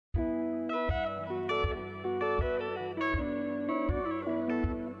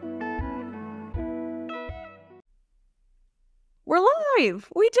live.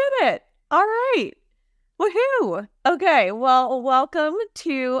 We did it. All right. Woohoo. Okay. Well, welcome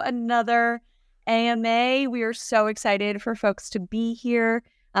to another AMA. We are so excited for folks to be here.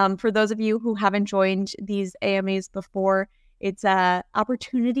 For those of you who haven't joined these AMAs before, it's an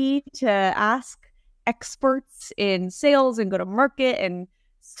opportunity to ask experts in sales and go-to-market and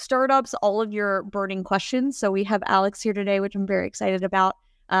startups all of your burning questions. So we have Alex here today, which I'm very excited about.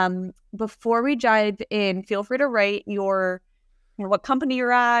 Before we dive in, feel free to write what company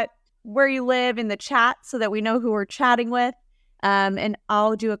you're at, where you live in the chat so that we know who we're chatting with. And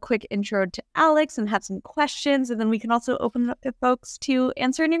I'll do a quick intro to Alex and have some questions. And then we can also open it up to folks to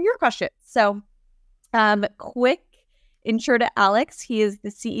answer any of your questions. So quick intro to Alex. He is the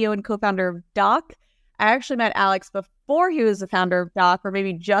CEO and co-founder of Dock. I actually met Alex before he was the founder of Dock, or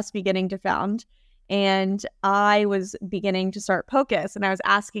maybe just beginning to found. And I was beginning to start Pocus, and I was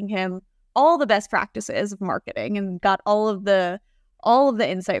asking him all the best practices of marketing and got all of the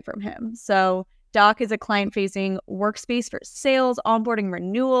insight from him. So Dock is a client-facing workspace for sales, onboarding,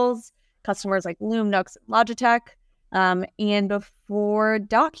 renewals, customers like Loom, Nooks, and Logitech. And before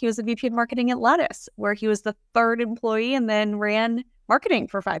Dock, he was the VP of marketing at Lattice, where he was the third employee and then ran marketing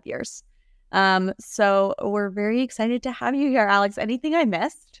for 5 years. So we're very excited to have you here, Alex. Anything I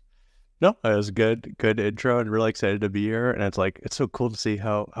missed? No, it was a good intro and really excited to be here. And it's so cool to see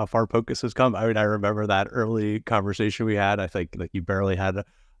how far Pocus has come. I mean, I remember that early conversation we had. I think like you barely had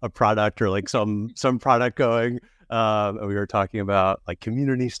a product or like some product going. And we were talking about like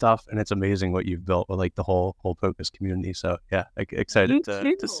community stuff, and it's amazing what you've built with like the whole Pocus community. So yeah, excited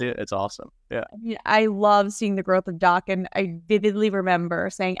to see it. It's awesome. Yeah. I love seeing the growth of Dock, and I vividly remember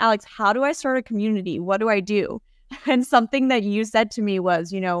saying, Alex, how do I start a community? What do I do? And something that you said to me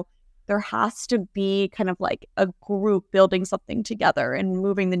was, there has to be kind of like a group building something together and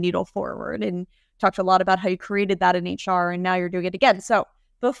moving the needle forward, and talked a lot about how you created that in HR and now you're doing it again. So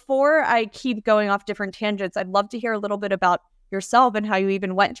before I keep going off different tangents, I'd love to hear a little bit about yourself and how you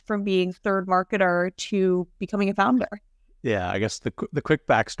even went from being third marketer to becoming a founder. Yeah, I guess the quick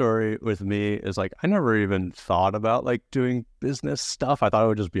backstory with me is like I never even thought about like doing business stuff. I thought I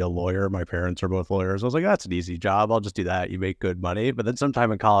would just be a lawyer. My parents are both lawyers. I was like, that's an easy job. I'll just do that. You make good money. But then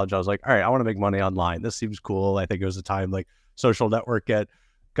sometime in college, I was like, all right, I want to make money online. This seems cool. I think it was the time like Social Network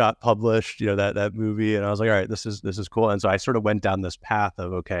got published, that movie, and I was like, all right, this is cool. And so I sort of went down this path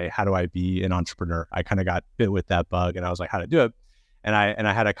of, okay, how do I be an entrepreneur? I kind of got bit with that bug, and I was like, how to do it. And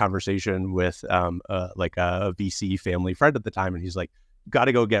I had a conversation with like a VC family friend at the time, and he's like, you got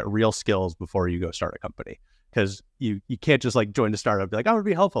to go get real skills before you go start a company, because you can't just like join a startup, be like, I would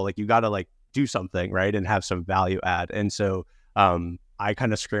be helpful. Like you got to like do something, right, and have some value add. And so I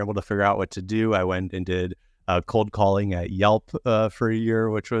kind of scrambled to figure out what to do. I went and did cold calling at Yelp for a year,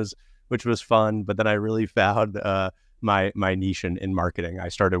 which was fun. But then I really found my niche in marketing. I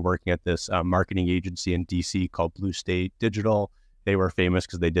started working at this marketing agency in DC called Blue State Digital. They were famous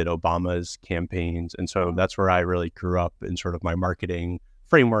because they did Obama's campaigns. And so that's where I really grew up in sort of my marketing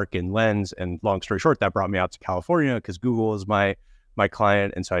framework and lens. And long story short, that brought me out to California because Google is my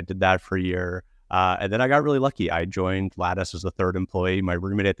client. And so I did that for a year. And then I got really lucky. I joined Lattice as the third employee. My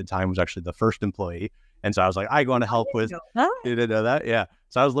roommate at the time was actually the first employee. And so I was like, I want to help with, you didn't know that? Yeah.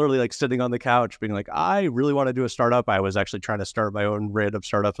 So I was literally like sitting on the couch being like, I really want to do a startup. I was actually trying to start my own random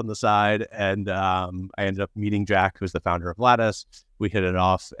startup on the side. And I ended up meeting Jack, who's the founder of Lattice. We hit it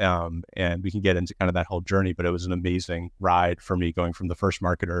off, and we can get into kind of that whole journey, but it was an amazing ride for me going from the first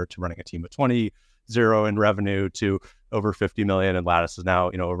marketer to running a team of 20, 0 in revenue to over 50 million. And Lattice is now,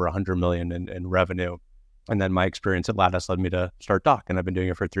 over 100 million in revenue. And then my experience at Lattice led me to start Dock, and I've been doing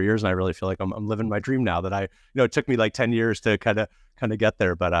it for 3 years. And I really feel like I'm living my dream now. That it took me like 10 years to kind of get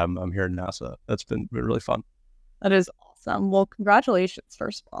there, but I'm here now. So that's been really fun. That is awesome. Well, congratulations,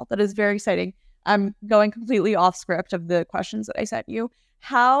 first of all. That is very exciting. I'm going completely off script of the questions that I sent you.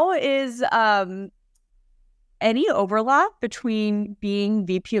 How is any overlap between being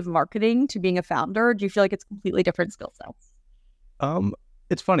VP of marketing to being a founder? Do you feel like it's completely different skill sets?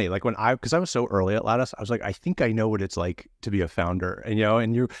 It's funny, like because I was so early at Lattice, I was like, I think I know what it's like to be a founder, and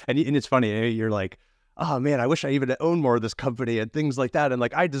it's funny, you're like, oh man, I wish I even owned more of this company and things like that, and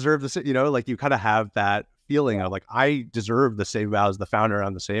like I deserve this, like you kind of have that feeling of like I deserve the same vow as the founder.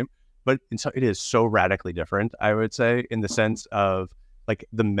 I'm the same, but it is so radically different, I would say, in the sense of like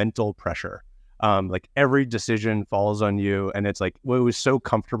the mental pressure. Like every decision falls on you, and it's like, well, it was so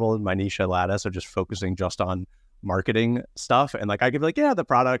comfortable in my niche at Lattice of just focusing just on marketing stuff, and like I could be like, yeah, the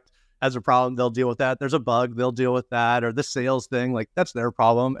product has a problem, they'll deal with that. There's a bug, they'll deal with that. Or the sales thing, like that's their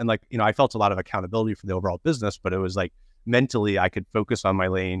problem. And like, I felt a lot of accountability for the overall business, but it was like mentally I could focus on my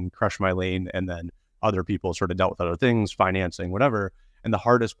lane, crush my lane, and then other people sort of dealt with other things, financing, whatever. And the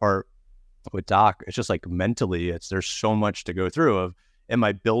hardest part with Doc, it's just like mentally, there's so much to go through of, am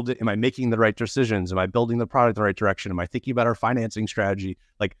I making the right decisions? Am I building the product the right direction? Am I thinking about our financing strategy?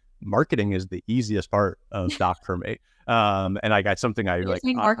 Like marketing is the easiest part of Doc for me. And I got something I like,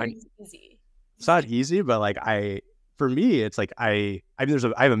 marketing is easy. It's not easy, but like for me, it's like I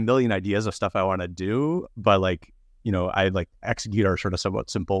have a million ideas of stuff I want to do, but like, I like execute our sort of somewhat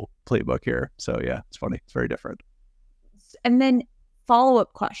simple playbook here. So yeah, it's funny. It's very different. And then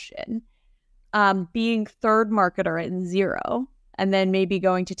follow-up question, being third marketer in 0 and then maybe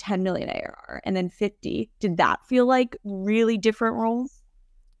going to 10 million ARR and then 50, did that feel like really different roles?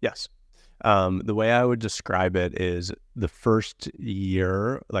 Yes. The way I would describe it is the first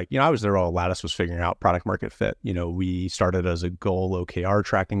year, like, I was there while Lattice was figuring out product market fit. We started as a goal OKR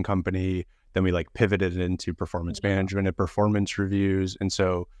tracking company. Then we like pivoted into performance management and performance reviews. And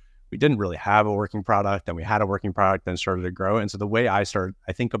so we didn't really have a working product. Then we had a working product, then started to grow. And so the way I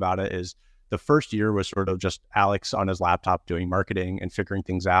think about it is the first year was sort of just Alex on his laptop doing marketing and figuring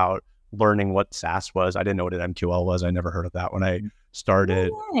things out, learning what SaaS was. I didn't know what an MQL was. I never heard of that when I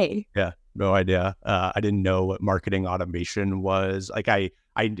started. Yeah, no idea. I didn't know what marketing automation was. Like I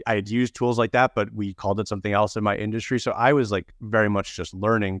had used tools like that, but we called it something else in my industry. So I was like very much just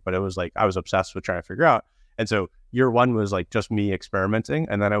learning, but it was like I was obsessed with trying to figure out. And so year one was like just me experimenting,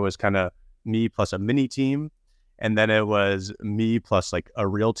 and then it was kind of me plus a mini team, and then it was me plus like a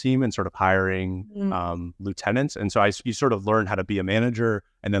real team and sort of hiring lieutenants. And so you sort of learn how to be a manager,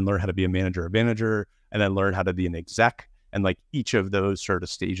 and then learn how to be a manager, and then learn how to be an exec. And like each of those sort of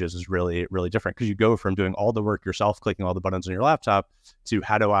stages is really, really different, because you go from doing all the work yourself, clicking all the buttons on your laptop, to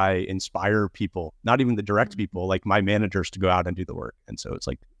how do I inspire people, not even the direct people, like my managers, to go out and do the work. And so it's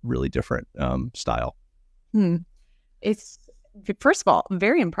like really different style. It's, first of all,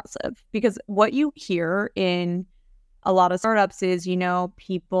 very impressive, because what you hear in a lot of startups is,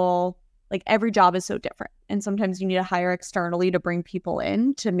 people, like every job is so different. And sometimes you need to hire externally to bring people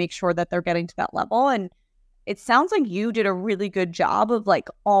in to make sure that they're getting to that level. And it sounds like you did a really good job of like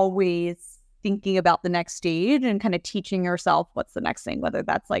always thinking about the next stage and kind of teaching yourself what's the next thing, whether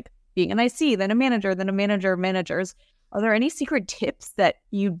that's like being an IC, then a manager, then a manager of managers. Are there any secret tips that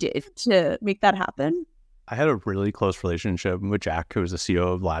you did to make that happen? I had a really close relationship with Jack, who was the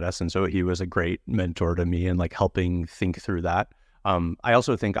CEO of Lattice. And so he was a great mentor to me and like helping think through that. I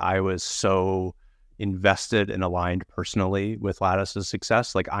also think I was so invested and aligned personally with Lattice's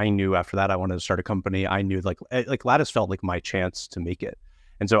success. Like I knew after that I wanted to start a company. I knew like Lattice felt like my chance to make it.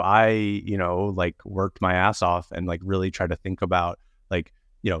 And so I, like worked my ass off and like really tried to think about like,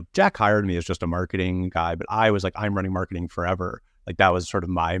 Jack hired me as just a marketing guy, but I was like, I'm running marketing forever. Like that was sort of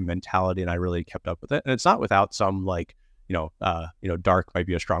my mentality, and I really kept up with it. And it's not without some like, dark might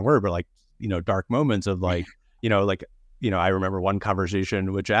be a strong word, but like, dark moments of like, I remember one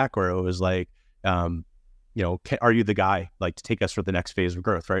conversation with Jack where it was like, are you the guy like to take us for the next phase of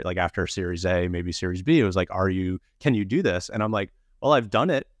growth, right? Like after Series A, maybe Series B, it was like, can you do this? And I'm like, well, I've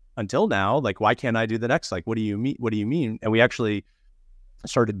done it until now. Like, why can't I do the next? Like, what do you mean? What do you mean? And we actually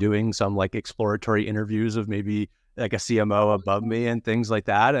started doing some like exploratory interviews of maybe like a CMO above me and things like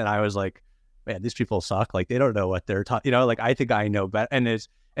that. And I was like, man, these people suck. Like they don't know what they're talking, like I think I know better. And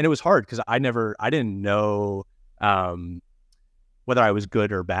it was hard because I didn't know, whether I was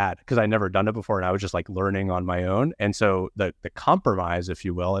good or bad, because I never done it before, and I was just like learning on my own. And so the compromise, if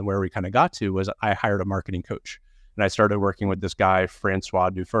you will, and where we kind of got to was I hired a marketing coach, and I started working with this guy, Francois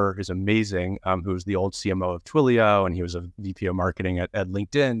Dufour, who's amazing, who was the old CMO of Twilio, and he was a VP of marketing at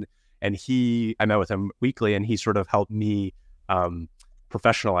LinkedIn. And I met with him weekly, and he sort of helped me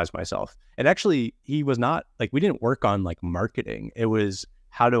professionalize myself. And actually, he was not like, we didn't work on like marketing. It was,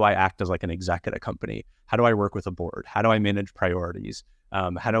 how do I act as like an exec at a company? How do I work with a board? How do I manage priorities?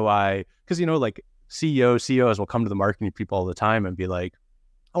 How do I, because, like CEOs will come to the marketing people all the time and be like,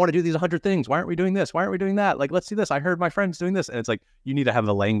 I want to do these 100 things. Why aren't we doing this? Why aren't we doing that? Like, let's do this. I heard my friends doing this. And it's like, you need to have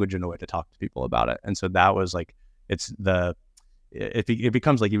the language and a way to talk to people about it. And so that was like, it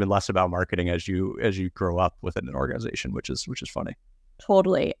becomes like even less about marketing as you grow up within an organization, which is funny.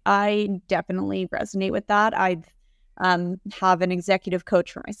 Totally. I definitely resonate with that. I have an executive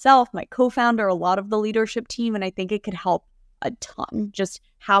coach for myself, my co-founder, a lot of the leadership team, and I think it could help a ton. Just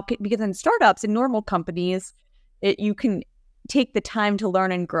because in startups, in normal companies, you can take the time to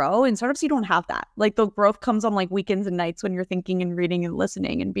learn and grow. In startups, you don't have that. Like the growth comes on like weekends and nights when you're thinking and reading and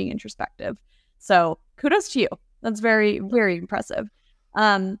listening and being introspective. So kudos to you. That's very, very impressive.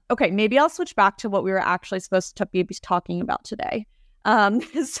 Okay, maybe I'll switch back to what we were actually supposed to be talking about today.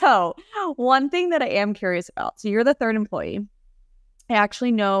 So one thing that I am curious about, so you're the third employee I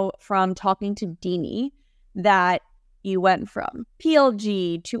actually know from talking to Deanie that you went from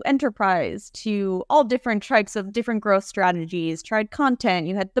PLG to enterprise to all different types of different growth strategies, tried content,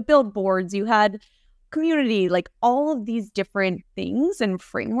 you had the billboards, you had community, like all of these different things and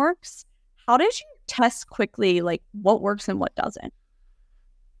frameworks. How did you test quickly, like what works and what doesn't?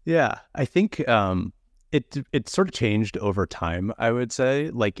 Yeah, I think it sort of changed over time, I would say.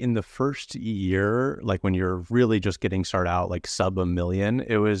 Like in the first year, like when you're really just getting started out, like sub $1 million,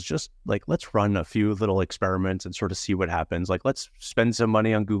 it was just like, let's run a few little experiments and sort of see what happens. Like, let's spend some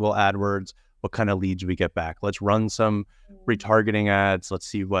money on Google AdWords. What kind of leads we get back? Let's run some retargeting ads. Let's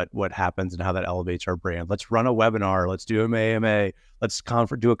see what happens and how that elevates our brand. Let's run a webinar. Let's do an AMA. Let's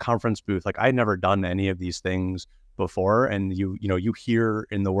do a conference booth. Like I'd never done any of these things before. And you hear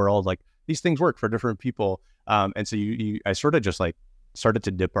in the world, like, these things work for different people. And so I sort of just like started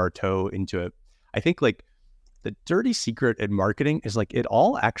to dip our toe into it. I think like the dirty secret in marketing is like, it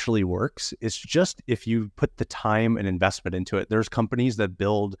all actually works. It's just, if you put the time and investment into it. There's companies that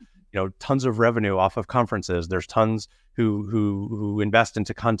build, tons of revenue off of conferences. There's tons who invest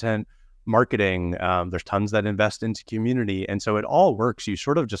into content marketing. There's tons that invest into community. And so it all works. You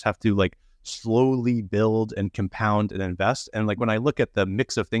sort of just have to like slowly build and compound and invest. And like when I look at the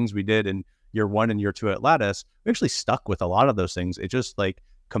mix of things we did in year 1 and year 2 at Lattice, we actually stuck with a lot of those things. It just like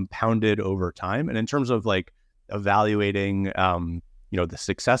compounded over time. And in terms of like evaluating the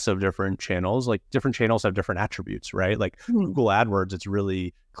success of different channels, like different channels have different attributes, right? Like Google AdWords, it's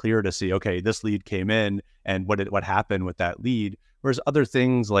really clear to see, okay, this lead came in and what happened with that lead. Whereas other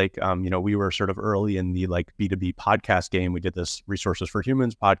things like, we were sort of early in the like B2B podcast game. We did this Resources for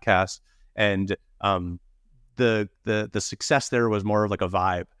Humans podcast. And the success there was more of like a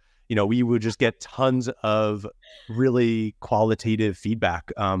vibe. We would just get tons of really qualitative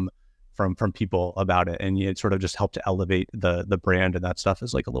feedback from people about it, and it sort of just helped to elevate the brand. And that stuff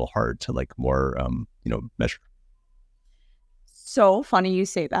is like a little hard to like more measure. So funny you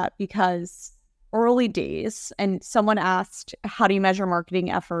say that, because early days, and someone asked, how do you measure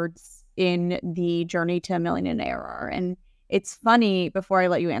marketing efforts in the journey to $1 million in ARR? And it's funny, before I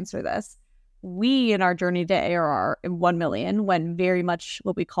let you answer this, we in our journey to ARR in 1 million went very much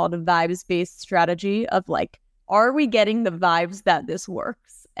what we called a vibes-based strategy of like, are we getting the vibes that this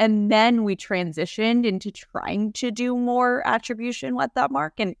works? And then we transitioned into trying to do more attribution with that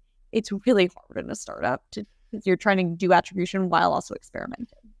mark. And it's really hard in a startup because you're trying to do attribution while also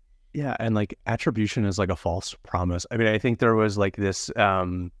experimenting. Yeah. And like attribution is like a false promise. I mean, I think there was like this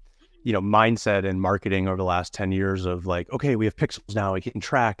mindset in marketing over the last 10 years of like, okay, we have pixels now, we can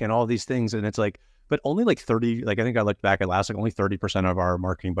track and all these things. And it's like, but only like 30, like I think I looked back at last, like only 30% of our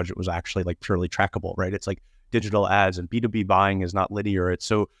marketing budget was actually like purely trackable, right? It's like digital ads, and B2B buying is not linear. It's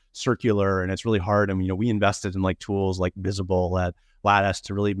so circular and it's really hard. And, we invested in like tools like Visible at Lattice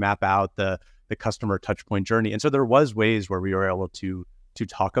to really map out the customer touch point journey. And so there was ways where we were able to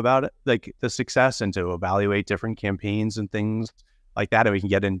talk about it, like the success, and to evaluate different campaigns and things like that. And we can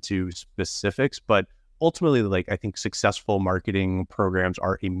get into specifics, but ultimately, like, I think successful marketing programs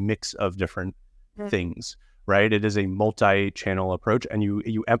are a mix of different things, right? It is a multi-channel approach, and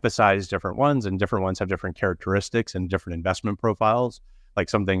you emphasize different ones, and different ones have different characteristics and different investment profiles. Like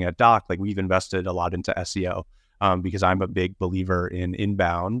something at Doc, like we've invested a lot into SEO because I'm a big believer in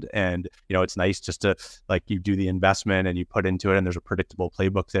inbound, and it's nice just to like you do the investment and you put into it, and there's a predictable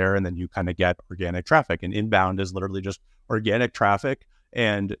playbook there, and then you kind of get organic traffic. And inbound is literally just organic traffic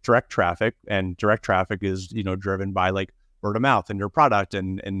and direct traffic, and direct traffic is driven by like word of mouth and your product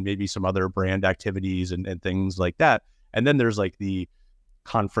and maybe some other brand activities and things like that. And then there's like the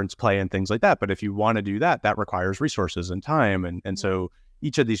conference play and things like that. But if you want to do that, that requires resources and time. And so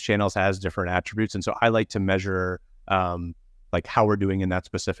each of these channels has different attributes. And so I like to measure like how we're doing in that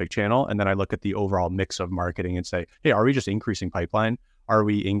specific channel. And then I look at the overall mix of marketing and say, hey, are we just increasing pipeline? Are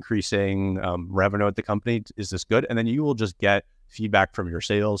we increasing revenue at the company? Is this good? And then you will just get feedback from your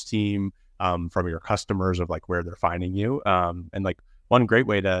sales team, from your customers of like where they're finding you. And like one great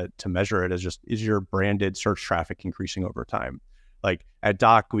way to measure it is your branded search traffic increasing over time? Like at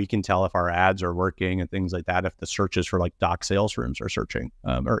Doc, we can tell if our ads are working and things like that, if the searches for like Doc sales rooms are searching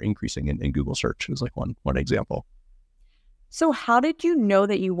or increasing in Google search is like one example. So how did you know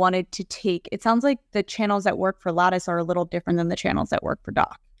that you wanted to take, it sounds like the channels that work for Lattice are a little different than the channels that work for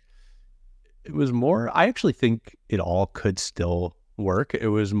Doc. It was more, I actually think it all could still work. It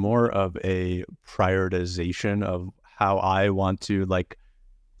was more of a prioritization of how I want to like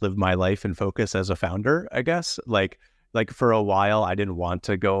live my life and focus as a founder, I guess. Like for a while, I didn't want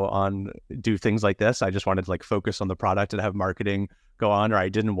to do things like this. I just wanted to like focus on the product and have marketing go on, or I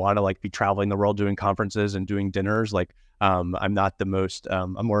didn't want to like be traveling the world doing conferences and doing dinners. Like, I'm not the most,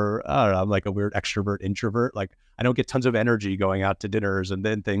 I'm more, I don't know, I'm like a weird extrovert introvert. Like I don't get tons of energy going out to dinners and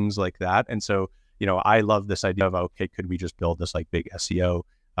then things like that. And so, I love this idea of, okay, could we just build this like big SEO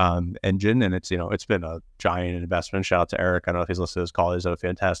engine? And it's, it's been a giant investment. Shout out to Eric. I don't know if he's listening to this call. He's done a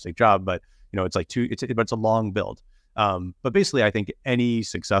fantastic job, but it's like it's a long build. But basically I think any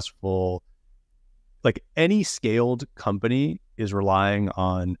successful, like any scaled company is relying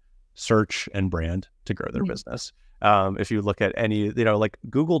on search and brand to grow their business. If you look at any, like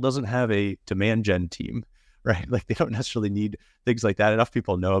Google doesn't have a demand gen team, right? Like they don't necessarily need things like that. Enough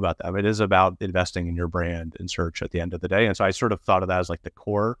people know about them. It is about investing in your brand and search at the end of the day. And so I sort of thought of that as like the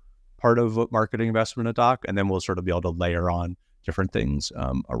core part of what marketing investment at Doc. And then we'll sort of be able to layer on different things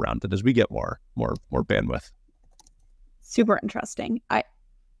around it as we get more bandwidth. Super interesting. I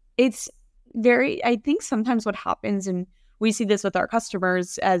think sometimes what happens, and we see this with our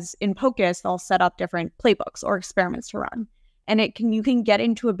customers, as in POCUS, they'll set up different playbooks or experiments to run. And you can get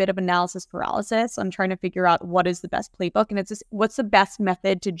into a bit of analysis paralysis on trying to figure out what is the best playbook. And it's just, what's the best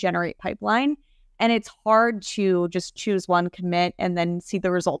method to generate pipeline? And it's hard to just choose one, commit, and then see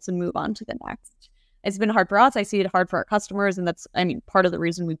the results and move on to the next. It's been hard for us. I see it hard for our customers. And that's, part of the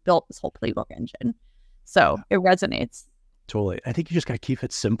reason we built this whole playbook engine. So it resonates. Totally. I think you just got to keep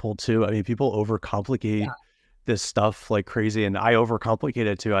it simple too. People overcomplicate this stuff like crazy, and I overcomplicate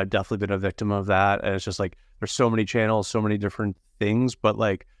it too. I've definitely been a victim of that. And it's just like, there's so many channels, so many different things, but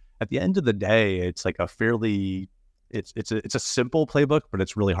like at the end of the day, it's like it's a simple playbook, but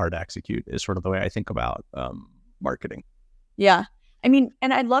it's really hard to execute is sort of the way I think about marketing. Yeah. And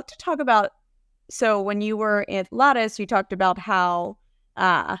I'd love to talk about, so when you were at Lattice, you talked about how,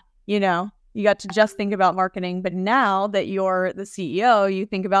 you got to just think about marketing, but now that you're the CEO, you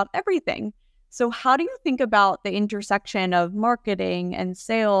think about everything. So how do you think about the intersection of marketing and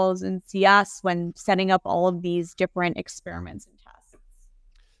sales and CS when setting up all of these different experiments and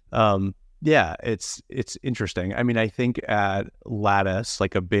tests? Yeah, it's interesting. I think at Lattice,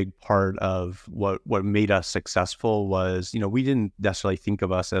 like a big part of what made us successful was, we didn't necessarily think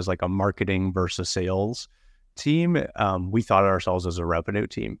of us as like a marketing versus sales team. We thought of ourselves as a revenue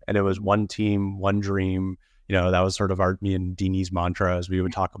team, and it was one team, one dream. That was sort of me and Deanie's mantra as we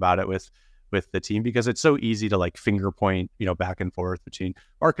would talk about it with the team, because it's so easy to like finger point, back and forth between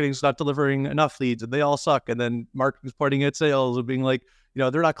marketing's not delivering enough leads and they all suck. And then marketing's pointing at sales and being like, they're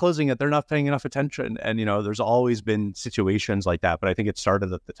not closing it. They're not paying enough attention. And, there's always been situations like that. But I think it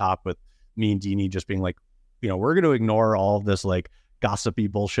started at the top with me and Deanie just being like, we're going to ignore all of this like gossipy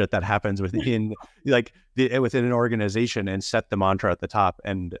bullshit that happens within within an organization and set the mantra at the top.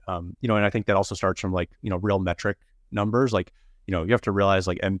 And, and I think that also starts from like, real metric numbers. Like, you have to realize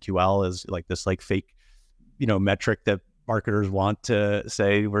like MQL is like this like fake, metric that marketers want to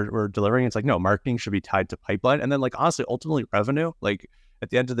say we're delivering. It's like, no, marketing should be tied to pipeline. And then like, honestly, ultimately revenue. Like at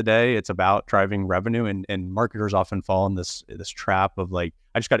the end of the day, it's about driving revenue, and marketers often fall in this trap of like,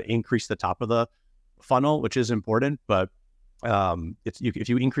 I just got to increase the top of the funnel, which is important. But if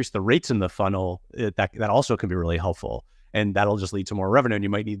you increase the rates in the funnel, that also can be really helpful, and that'll just lead to more revenue, and you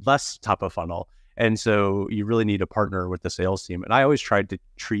might need less top of funnel. And so you really need to partner with the sales team. And I always tried to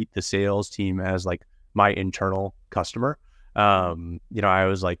treat the sales team as like my internal customer. I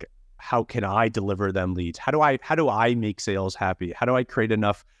was like, how can I deliver them leads? How do I make sales happy? How do I create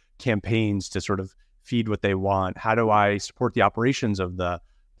enough campaigns to sort of feed what they want? How do I support the operations of the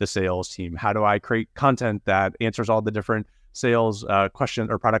sales team? How do I create content that answers all the different sales questions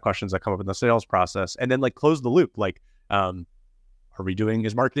or product questions that come up in the sales process? And then like close the loop, like,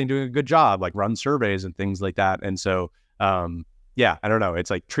 is marketing doing a good job? Like run surveys and things like that. And so, I don't know.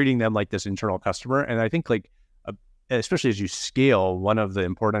 It's like treating them like this internal customer. And I think like, especially as you scale, one of the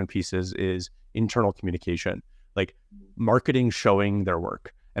important pieces is internal communication, like marketing showing their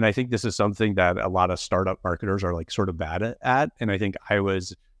work. And I think this is something that a lot of startup marketers are like sort of bad at. And I think I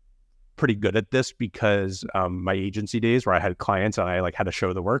was pretty good at this because my agency days where I had clients and I like had to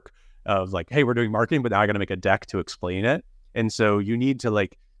show the work of like, hey, we're doing marketing, but now I got to make a deck to explain it. And so you need to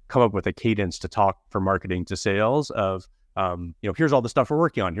like come up with a cadence to talk from marketing to sales of, here's all the stuff we're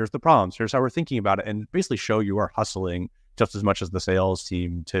working on. Here's the problems. Here's how we're thinking about it. And basically show you are hustling just as much as the sales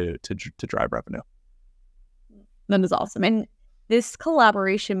team to drive revenue. That is awesome. And this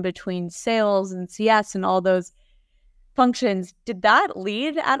collaboration between sales and CS and all those functions, did that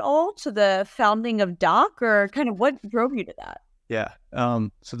lead at all to the founding of Doc, or kind of what drove you to that? Yeah.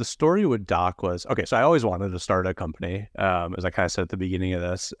 So the story with Doc was, okay, so I always wanted to start a company, as I kind of said at the beginning of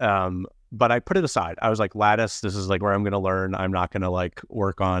this. But I put it aside. I was like, Lattice, this is like where I'm going to learn. I'm not going to like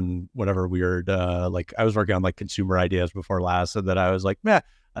work on whatever weird, like I was working on like consumer ideas before Lattice, so that I was like,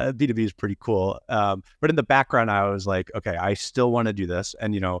 B2B is pretty cool. But in the background, I was like, okay, I still want to do this.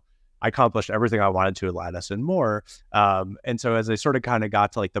 And, I accomplished everything I wanted to at Lattice and more. And so as I sort of kind of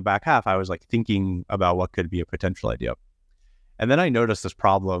got to like the back half, I was like thinking about what could be a potential idea. And then I noticed this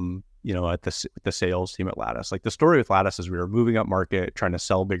problem, at the sales team at Lattice. Like the story with Lattice is we were moving up market, trying to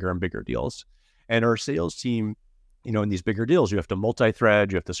sell bigger and bigger deals. And our sales team, in these bigger deals, you have to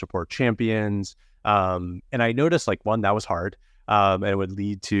multi-thread, you have to support champions. And I noticed like one, that was hard. And it would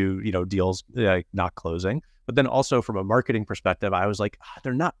lead to, deals like not closing. But then also from a marketing perspective, I was like,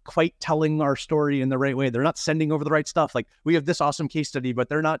 they're not quite telling our story in the right way. They're not sending over the right stuff. Like we have this awesome case study, but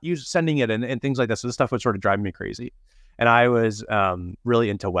they're not sending it and things like that. So this stuff was sort of driving me crazy. And I was really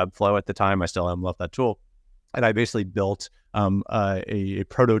into Webflow at the time. I still am, love that tool. And I basically built a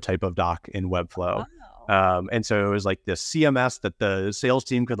prototype of Doc in Webflow. Wow. And so it was like this CMS that the sales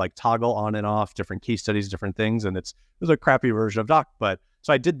team could like toggle on and off different case studies, different things. And it was a crappy version of Doc. But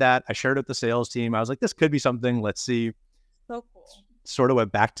so I did that. I shared it with the sales team. I was like, this could be something. Let's see. So cool. Sort of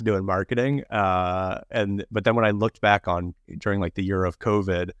went back to doing marketing. But then when I looked back on during like the year of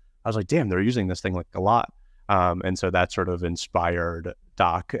COVID, I was like, damn, they're using this thing like a lot. And so that sort of inspired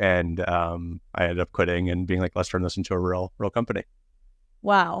Doc, and I ended up quitting and being like, let's turn this into a real company.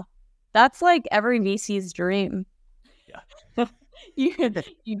 Wow. That's like every VC's dream. Yeah.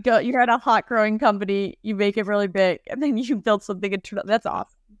 You're at a hot growing company, you make it really big, and then you build something internal. That's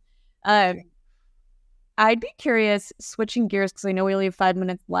awesome. I'd be curious, switching gears, because I know we only have 5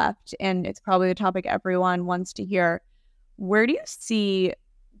 minutes left, and it's probably the topic everyone wants to hear. Where do you see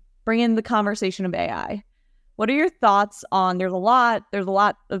bringing the conversation of AI? What are your thoughts on, there's a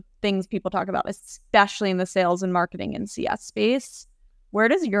lot of things people talk about, especially in the sales and marketing and CS space. Where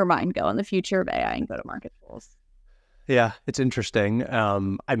does your mind go in the future of AI and go-to-market tools? Yeah, it's interesting.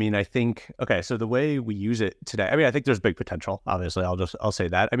 I think, okay, so the way we use it today, I think there's big potential, obviously. I'll say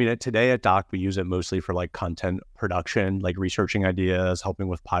that. Today at Doc, we use it mostly for like content production, like researching ideas, helping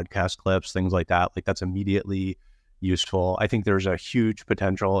with podcast clips, things like that. Like that's immediately useful. I think there's a huge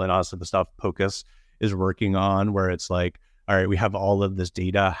potential, and also the stuff Pocus is working on, where it's like, all right, we have all of this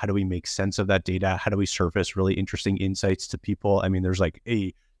data. How do we make sense of that data? How do we surface really interesting insights to people? There's like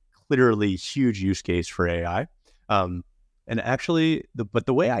a clearly huge use case for AI. And actually,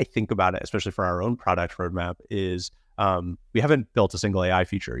 the way I think about it, especially for our own product roadmap, is we haven't built a single AI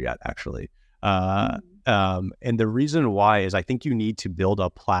feature yet, actually. And the reason why is I think you need to build a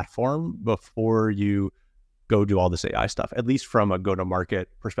platform before you go do all this AI stuff, at least from a go-to-market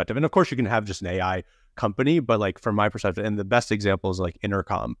perspective. And of course, you can have just an AI company, but like from my perspective, and the best example is like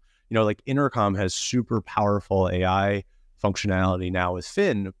Intercom. Like Intercom has super powerful AI functionality now with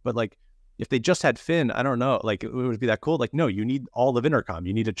Fin, but like if they just had Fin, I don't know, like it would be that cool. Like, no, you need all of Intercom.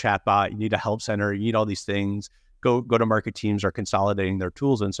 You need a chatbot, you need a help center, you need all these things. Go-to-market teams are consolidating their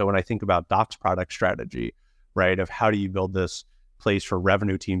tools. And so when I think about Doc's product strategy, right, of how do you build this place for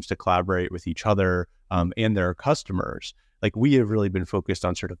revenue teams to collaborate with each other and their customers, like we have really been focused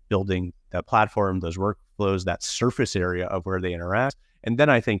on sort of building that platform, those workflows, that surface area of where they interact. And then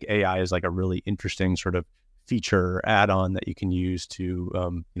I think AI is like a really interesting sort of feature add-on that you can use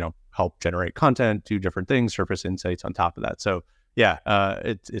to, help generate content, do different things, surface insights on top of that. So yeah,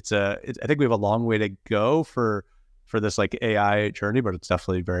 I think we have a long way to go for this like AI journey, but it's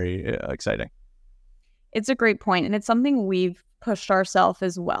definitely very exciting. It's a great point, and it's something we've pushed ourselves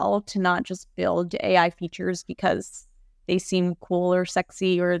as well, to not just build AI features because they seem cool or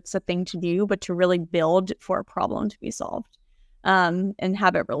sexy or it's a thing to do, but to really build for a problem to be solved, and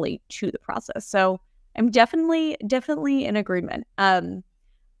have it relate to the process. So I'm definitely in agreement.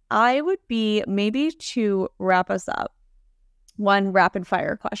 I would be, maybe to wrap us up, one rapid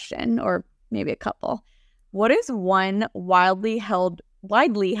fire question, or maybe a couple. What is one widely held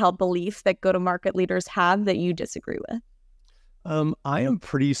belief that go-to-market leaders have that you disagree with? I am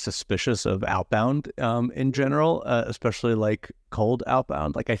pretty suspicious of outbound in general, especially like cold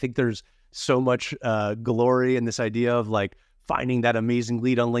outbound. Like I think there's so much glory in this idea of like finding that amazing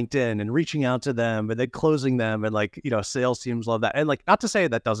lead on LinkedIn and reaching out to them and then closing them, and like, sales teams love that. And like, not to say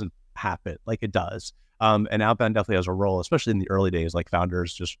that doesn't happen, like it does. And outbound definitely has a role, especially in the early days. Like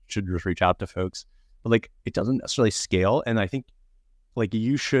founders should reach out to folks, but like it doesn't necessarily scale. And I think like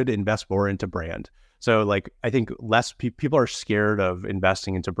you should invest more into brand. So like, I think less people are scared of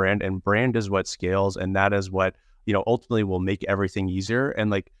investing into brand, and brand is what scales. And that is what, ultimately will make everything easier. And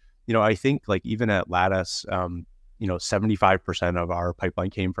like, I think like even at Lattice, 75% of our pipeline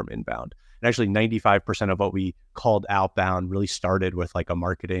came from inbound. And actually 95% of what we called outbound really started with like a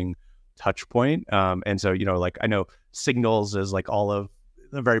marketing touch point. And so, like I know signals is like all of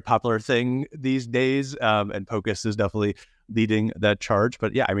a very popular thing these days. And Pocus is definitely leading that charge.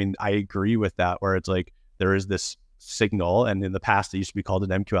 But yeah, I mean, I agree with that, where it's like there is this signal, and in the past it used to be called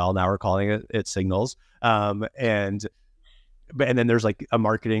an MQL. Now we're calling it signals. And then there's like a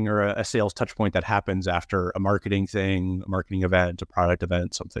marketing or a sales touch point that happens after a marketing thing, a marketing event, a product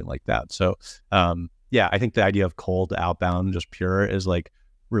event, something like that. So yeah, I think the idea of cold outbound, just pure, is like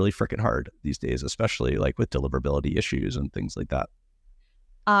really freaking hard these days, especially like with deliverability issues and things like that.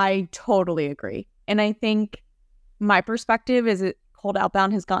 I totally agree. And I think my perspective is that cold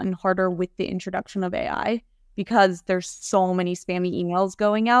outbound has gotten harder with the introduction of AI, because there's so many spammy emails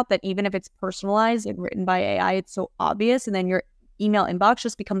going out that even if it's personalized and written by AI, it's so obvious. And then your email inbox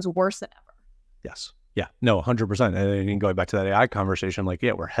just becomes worse than ever. Yes. Yeah. No, 100%. And going back to that AI conversation, like,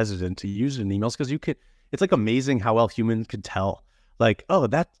 yeah, we're hesitant to use it in emails because it's like amazing how well humans can tell, like, oh,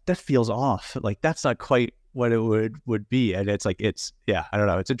 that feels off. Like, that's not quite what it would be. And it's like, yeah, I don't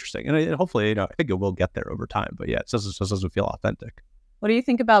know. It's interesting. And hopefully, I think it will get there over time. But yeah, it just doesn't feel authentic. What do you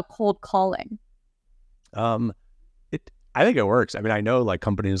think about cold calling? I think it works. I mean, I know like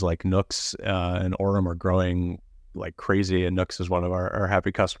companies like Nooks and Orem are growing like crazy, and Nooks is one of our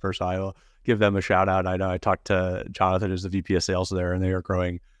happy customers. So I will give them a shout out. I know I talked to Jonathan, who's the VP of sales there, and they are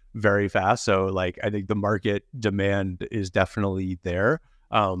growing very fast. So like, I think the market demand is definitely there.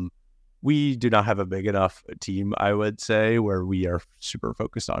 We do not have a big enough team, I would say, where we are super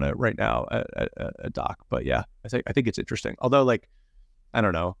focused on it right now at Doc. But yeah, I think it's interesting. Although, like, I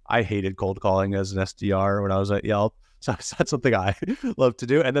don't know, I hated cold calling as an SDR when I was at Yelp. So that's something I love to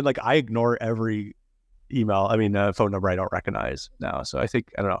do. And then like, I ignore every email, phone number I don't recognize now. So I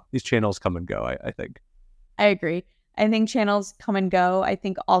think, I don't know, these channels come and go, I think. I agree. I think channels come and go. I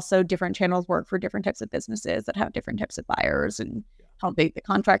think also different channels work for different types of businesses that have different types of buyers and how big the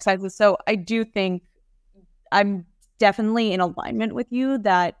contract size is. So I do think I'm definitely in alignment with you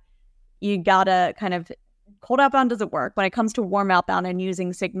that you gotta kind of, cold outbound doesn't work. When it comes to warm outbound and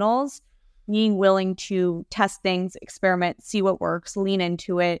using signals, being willing to test things, experiment, see what works, lean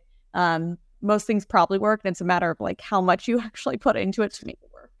into it. Most things probably work, and it's a matter of like how much you actually put into it to make it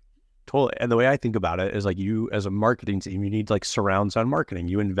work. Totally. And the way I think about it is like, you as a marketing team, you need like surround sound marketing.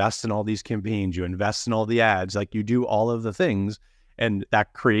 You invest in all these campaigns, you invest in all the ads, like you do all of the things, and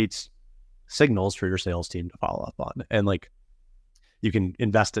that creates signals for your sales team to follow up on. And like, you can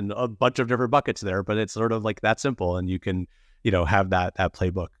invest in a bunch of different buckets there, but it's sort of like that simple, and you can, have that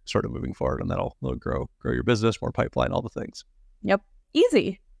playbook sort of moving forward, and that'll grow your business, more pipeline, all the things. Yep.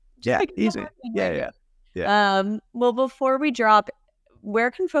 Easy. Yeah, easy. Yeah. Well, before we drop,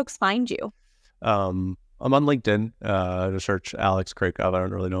 where can folks find you? I'm on LinkedIn. Just search Alex Kracov. I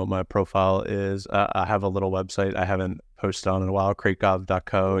don't really know what my profile is. I have a little website I haven't posted on in a while,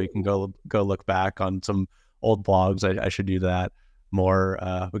 kracov.co. You can go look back on some old blogs. I should do that more.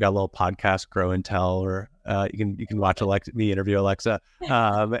 We got a little podcast, Grow and Tell, or you can watch me interview Alexa,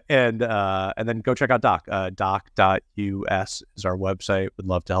 and then go check out Doc. Doc.us is our website. Would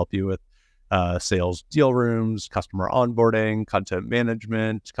love to help you with sales deal rooms, customer onboarding, content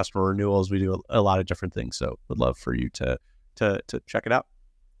management, customer renewals. We do a lot of different things, so would love for you to check it out.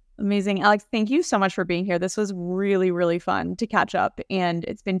 Amazing. Alex, thank you so much for being here. This was really, really fun to catch up, and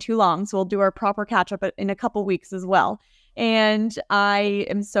it's been too long, so we'll do our proper catch up in a couple weeks as well. And I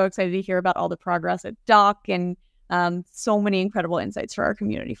am so excited to hear about all the progress at Doc, and so many incredible insights for our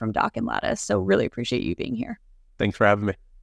community from Doc and Lattice. So really appreciate you being here. Thanks for having me.